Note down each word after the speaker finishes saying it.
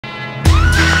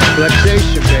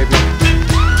Flexation, baby.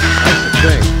 That's the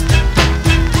thing.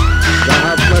 Gotta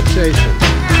have flexation.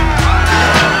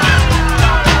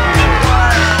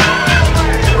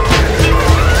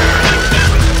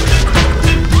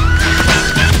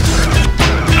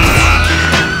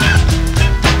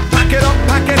 Pack it up,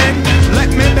 pack it in, let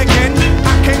me begin.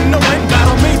 I came to win,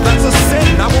 battle me, that's a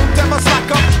sin. I won't ever slack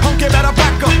up, punk, you better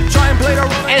back up. Try and play the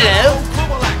role. Hello.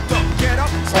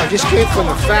 I just came from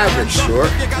the fabric store,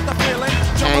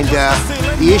 and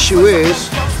the issue is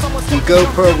the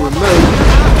GoPro remote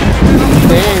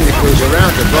band that goes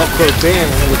around, the Velcro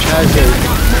band, which has a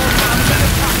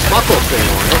buckle thing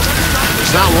on it.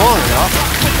 It's not long enough,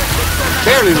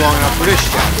 barely long enough for this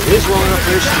jacket. It is long enough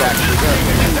for this jacket. We gotta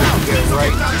get it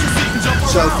right.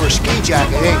 So for a ski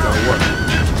jacket, it ain't gonna work.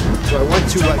 So I went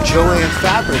to Joanne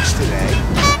Fabrics today.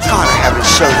 God, I haven't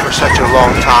sewed for such a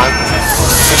long time.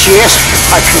 And she asked me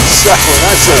if I could sew, and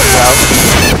I said no.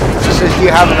 She said, do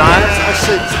you have an iron? I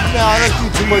said, no, I don't do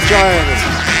too much ironing.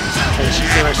 And she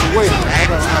said, I said, wait a minute,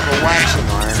 I don't have a waxing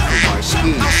iron for my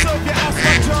skis.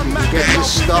 And you get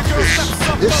this stuff,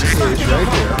 this is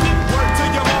right here.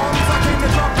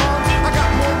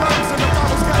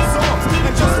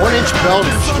 1-inch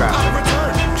belting strap,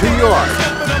 2 yards.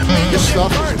 This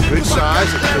stuff is a good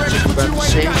size. It fits just about the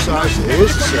same size. It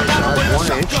is the same size,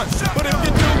 1 inch.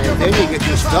 And then you get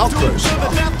this Velcro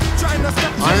stuff.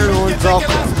 Iron-on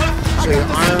Velcro. So you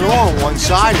iron on one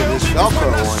side of this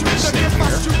Velcro on this thing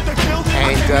here.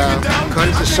 And cut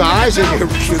it to size and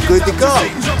you're good to go.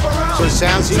 So it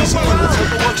sounds easy, and let's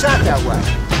hope it works out that way.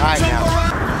 All right, now.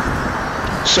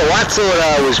 So I thought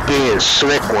I was being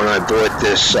slick when I bought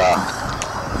this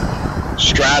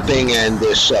strapping and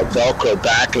this Velcro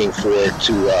backing for it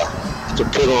to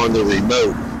put on the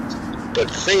remote. But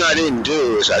the thing I didn't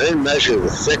do is I didn't measure the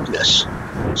thickness.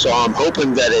 So I'm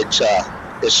hoping that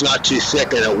it's not too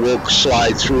thick and it will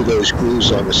slide through those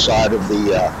grooves on the side of the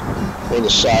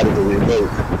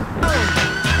remote.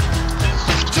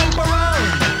 Jump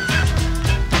around,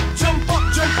 jump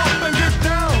up and get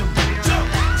down. Everybody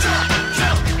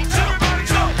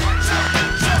jump.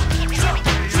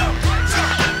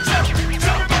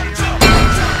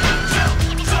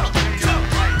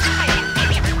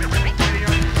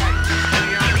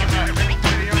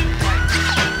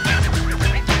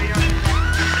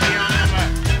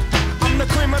 I'm the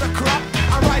cream of the crop,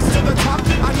 I rise to the top.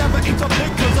 I never eat a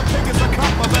pig cause a pig is a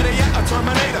cop. Or better yet, a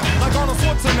Terminator, like Arnold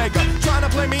Schwarzenegger. Trying to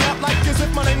play me out like as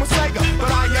if my name was Sega.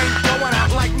 But I ain't going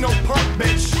out like no punk,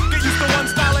 bitch. Get used to one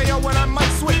style when I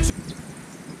might switch.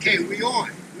 Okay, we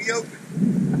open.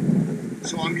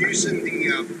 So I'm using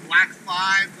the Black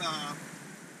 5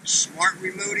 smart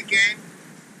remote again.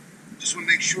 Just want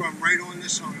to make sure I'm right on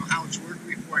this. I don't know how it's working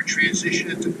before I transition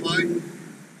it to Bud.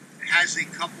 It has a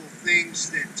couple things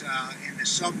that in the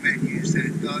sub-menus that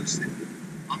it does that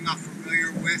I'm not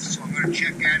familiar with, so I'm going to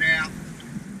check that out.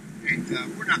 And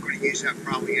we're not going to use that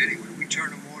probably anyway. We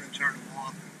turn them on and turn them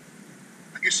off.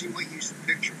 I guess you might use the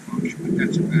picture function, but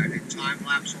that's about it.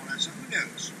 Time-lapse, all that stuff, who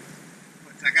knows?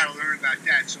 But I got to learn about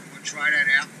that, so I'm going to try that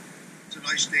out. It's a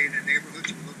nice day in the neighborhood.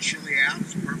 It's a little chilly out.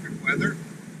 It's perfect weather.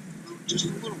 Just a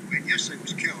little wind. Yesterday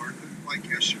was killer. Couldn't like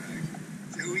yesterday.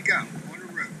 So here we go. On the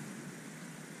road.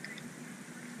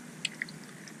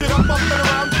 Get up and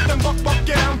around, then buck,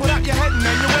 get down. Put out your head and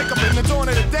then you wake up in the dawn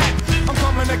of the dead. I'm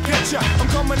coming to get ya, I'm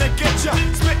coming to get ya.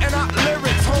 Spitting out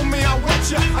lyrics, homie, I want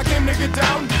ya. I came to get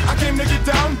down,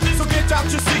 so get out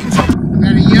your seat and jump. I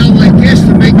gotta yell like this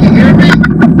to make you hear me. I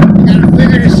gotta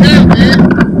figure this out, man.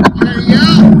 I gotta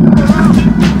yell.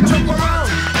 Jump around,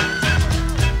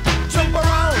 jump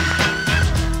around,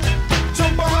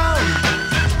 jump around,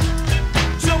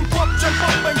 jump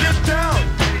up and get down.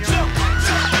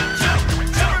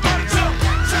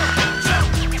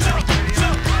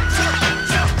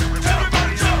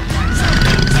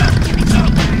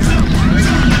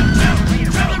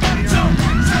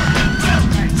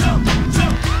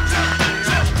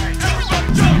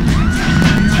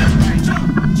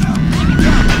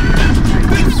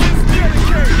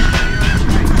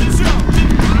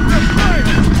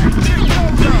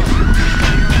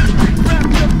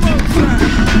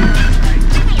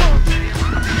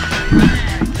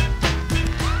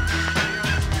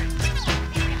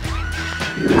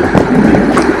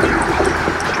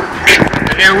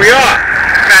 Here we are,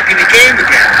 back in the game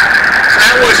again.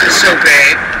 That wasn't so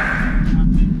bad.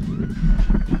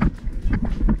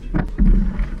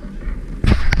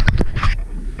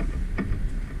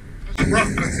 That's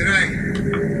rough for today.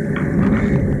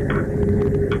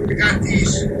 I got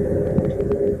these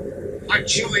hot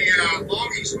chili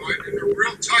longies on, and they're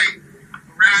real tight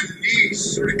around the knees,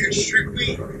 so they constrict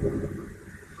me. But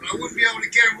I wouldn't be able to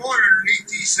get them on underneath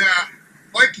the